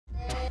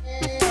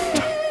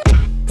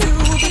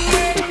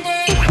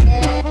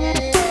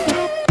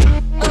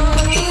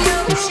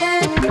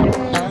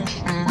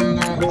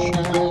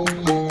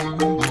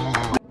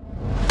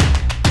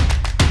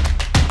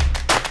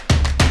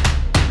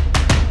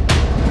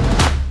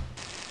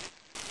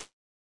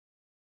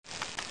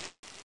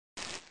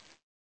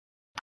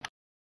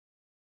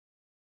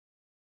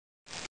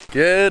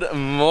Good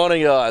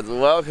morning, guys.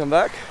 Welcome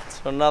back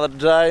to another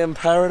day in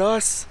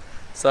paradise.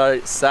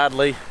 So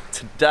sadly,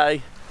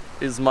 today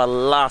is my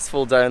last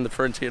full day in the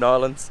Perhentian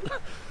Islands.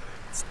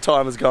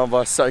 Time has gone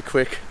by so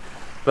quick,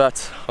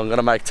 but I'm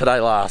gonna make today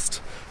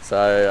last.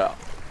 So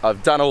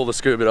I've done all the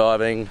scuba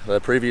diving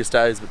the previous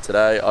days, but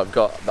today I've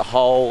got the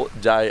whole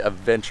day of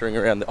venturing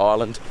around the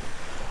island.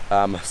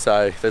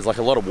 So there's like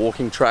a lot of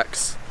walking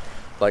tracks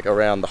like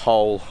around the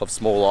whole of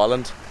Small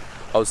Island.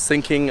 I was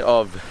thinking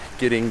of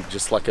getting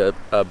just like a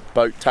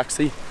boat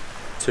taxi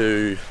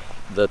to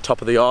the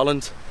top of the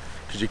island,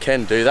 because you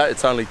can do that.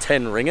 It's only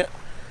 10 ringgit,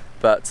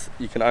 but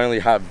you can only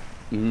have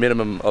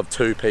minimum of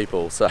 2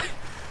 people, so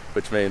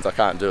which means I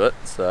can't do it.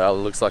 So it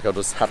looks like I'll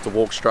just have to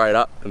walk straight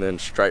up and then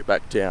straight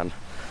back down.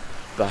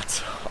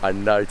 But I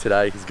know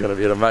today is going to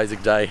be an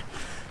amazing day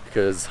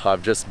because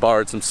I've just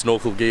borrowed some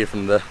snorkel gear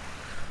from the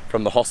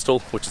hostel,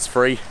 which is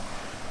free.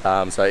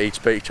 So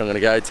each beach I'm going to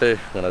go to,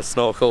 I'm going to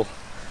snorkel,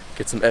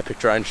 get some epic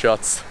drone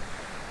shots,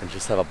 and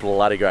just have a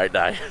bloody great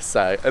day.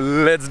 So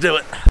let's do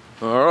it.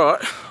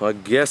 Alright, I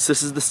guess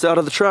this is the start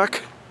of the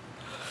track.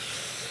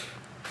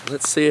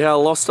 Let's see how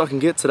lost I can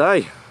get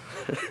today.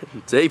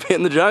 Deep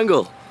in the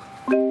jungle.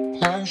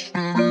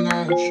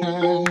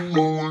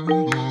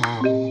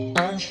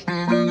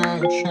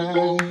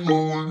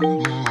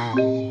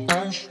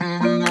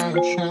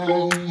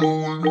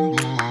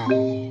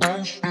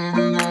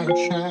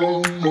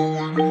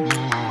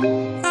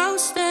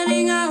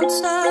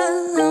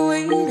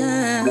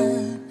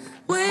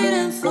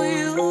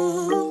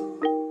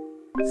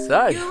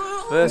 So,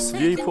 first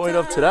viewpoint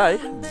of today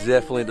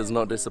definitely does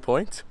not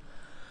disappoint.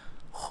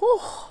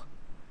 Whew,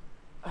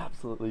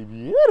 absolutely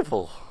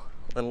beautiful.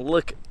 And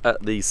look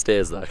at these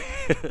stairs though.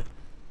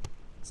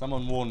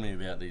 Someone warned me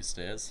about these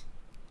stairs.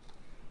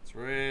 It's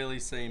really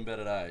seen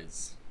better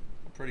days.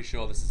 I'm pretty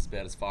sure this is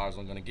about as far as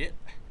I'm going to get.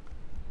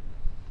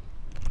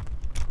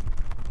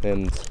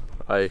 And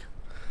I'm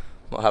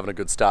not having a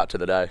good start to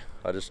the day.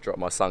 I just dropped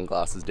my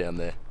sunglasses down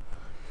there.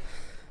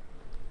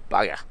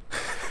 Bugger.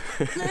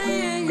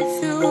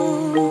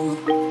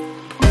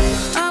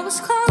 I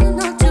was calling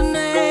out your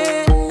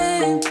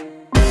name,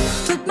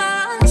 with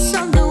my eyes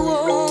on the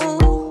wall.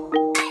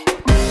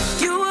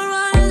 You were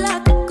running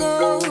like a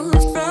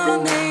ghost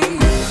from me.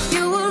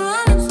 You were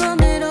running from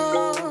it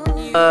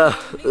all.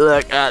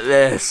 Look at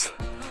this.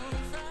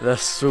 The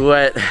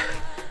sweat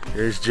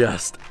is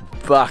just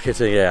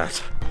bucketing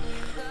out.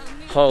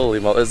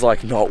 Holy moly, there's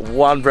like not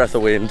one breath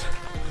of wind.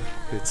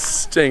 It's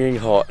stinging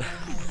hot.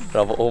 And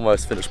I've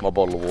almost finished my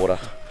bottle of water.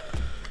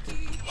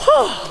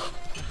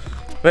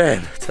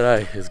 Man,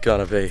 today is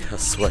gonna be a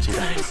sweaty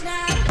day.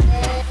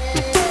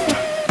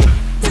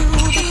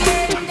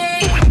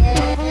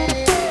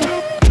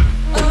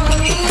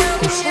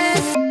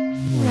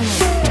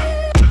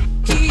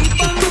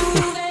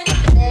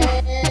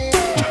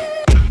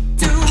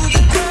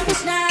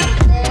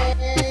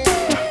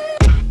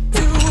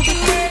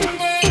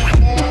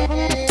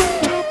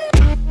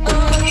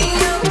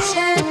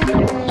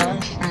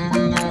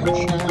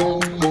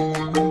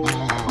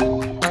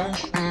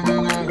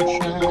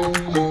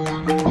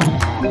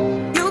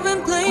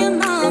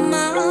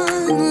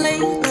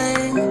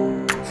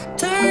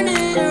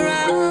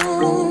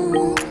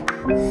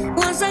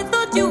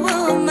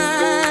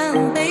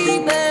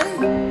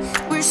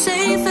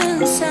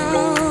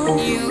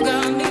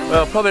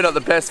 Well, probably not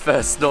the best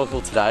first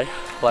snorkel today.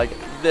 Like,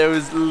 there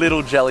was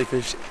little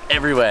jellyfish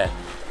everywhere.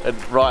 And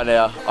right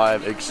now, I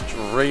am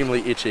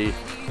extremely itchy.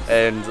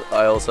 And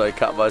I also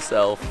cut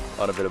myself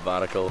on a bit of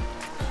barnacle.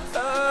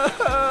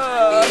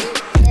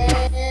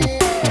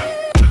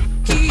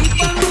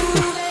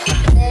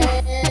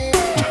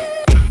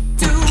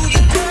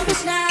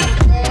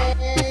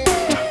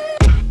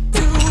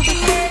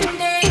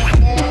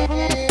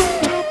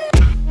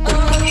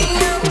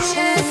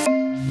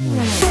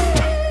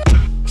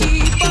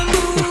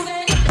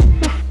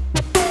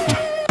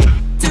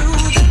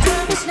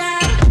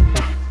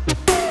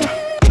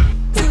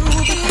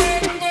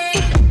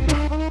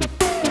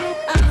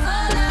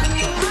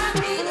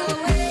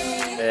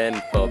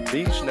 And for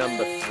beach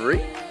number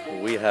 3,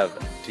 we have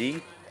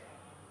Deep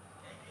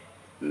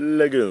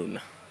Lagoon.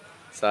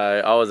 So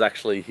I was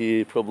actually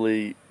here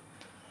probably,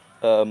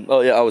 I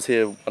was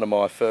here one of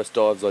my first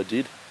dives I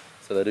did.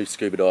 So they do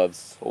scuba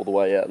dives all the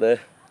way out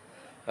there.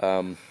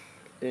 And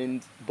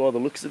by the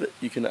looks of it,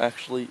 you can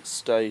actually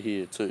stay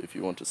here too if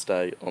you want to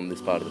stay on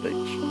this part of the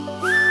beach.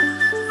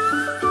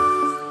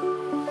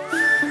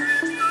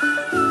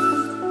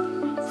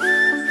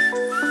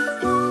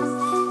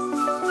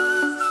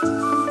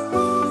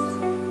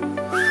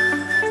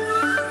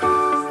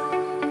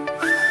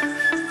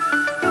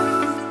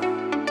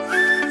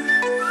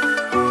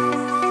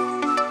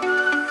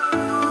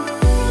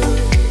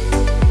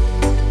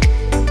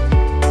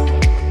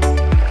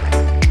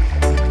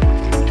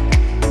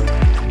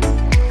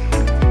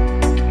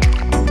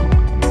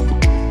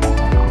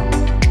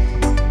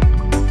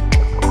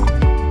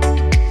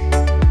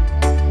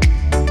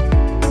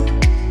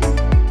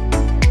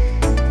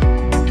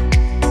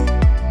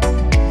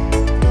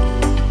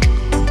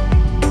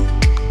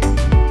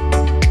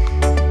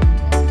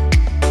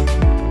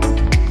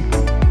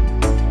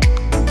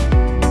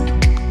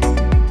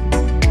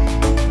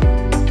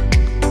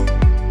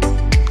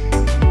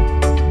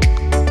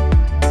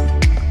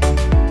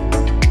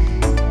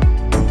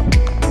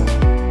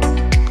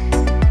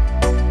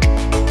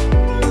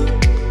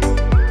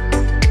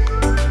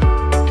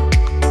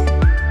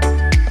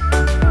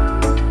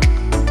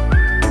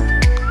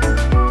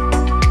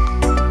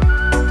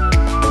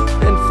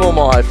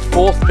 my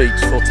fourth beach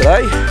for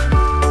today.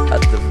 At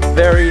the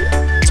very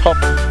top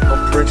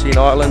of Perhentian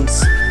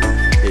Islands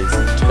is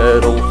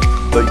Turtle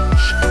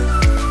Beach.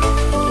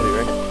 What do you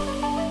reckon?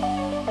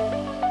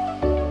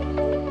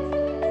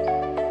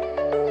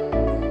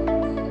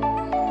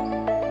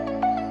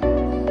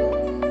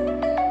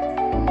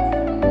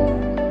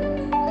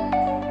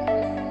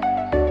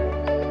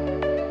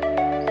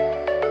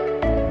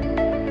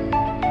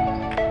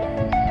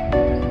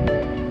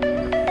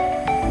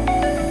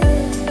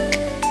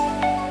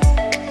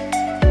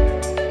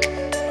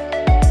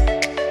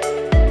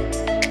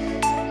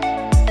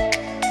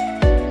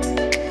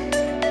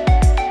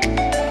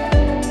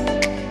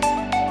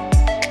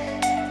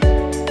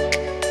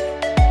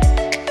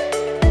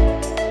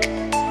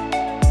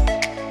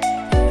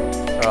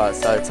 Alright,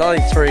 so it's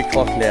only 3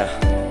 o'clock now,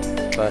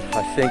 but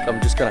I think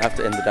I'm just gonna have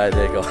to end the day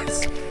there,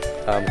 guys,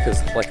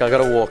 because like I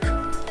gotta walk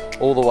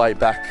all the way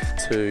back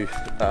to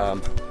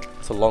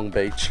Long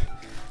Beach,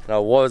 and I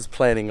was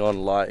planning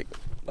on like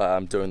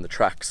doing the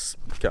tracks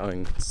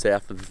going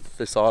south of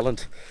this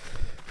island.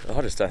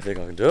 I just don't think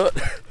I can do it.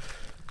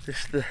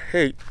 Just the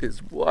heat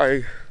is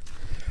way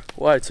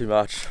too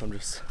much. I'm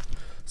just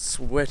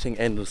sweating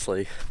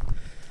endlessly,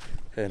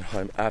 and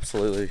I'm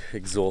absolutely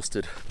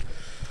exhausted.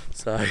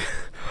 So I'm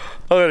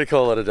gonna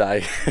call it a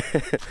day.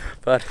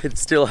 But it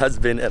still has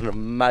been an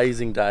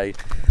amazing day.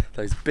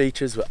 Those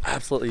beaches were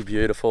absolutely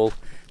beautiful,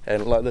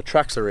 and like the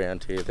tracks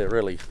around here, they're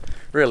really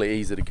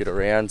easy to get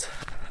around.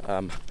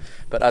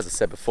 But as I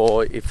said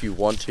before, if you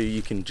want to,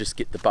 you can just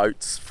get the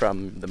boats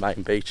from the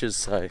main beaches,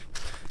 so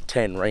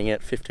 10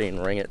 ringgit, 15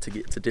 ringgit to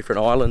get to different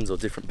islands or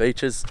different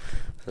beaches.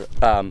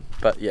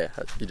 But yeah,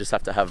 you just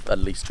have to have at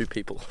least 2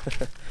 people.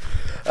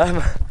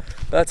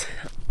 But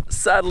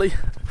sadly,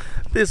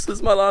 this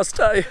is my last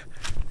day,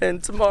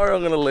 and tomorrow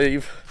I'm gonna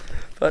leave.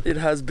 But it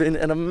has been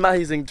an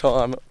amazing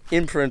time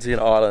in Perhentian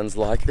Islands.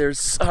 Like, there's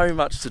so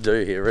much to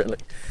do here, really.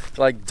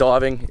 Like,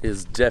 diving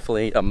is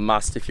definitely a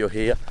must if you're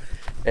here,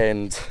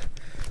 and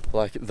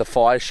like the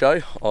fire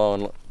show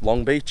on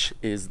Long Beach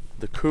is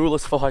the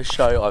coolest fire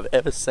show I've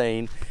ever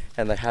seen,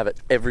 and they have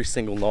it every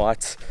single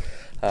night.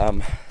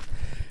 And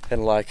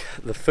like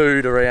the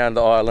food around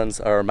the islands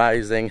are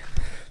amazing,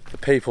 the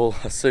people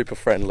are super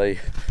friendly,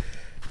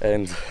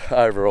 and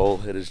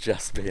overall it has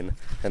just been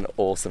an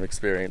awesome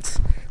experience.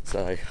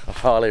 So I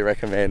highly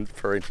recommend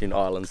Perhentian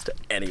Islands to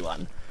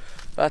anyone.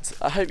 But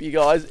I hope you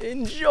guys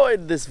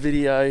enjoyed this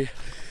video.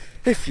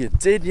 If you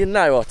did, you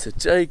know what to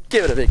do.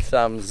 Give it a big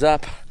thumbs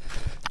up.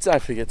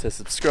 Don't forget to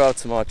subscribe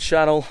to my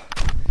channel.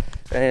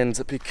 And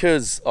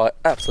because I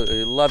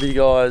absolutely love you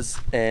guys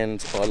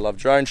and I love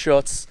drone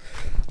shots,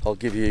 I'll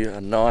give you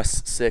a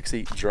nice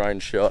sexy drone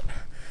shot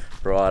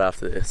right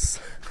after this.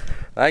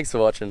 Thanks for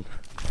watching.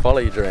 Follow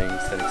your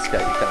dreams and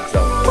escape your comfort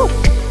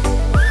zone.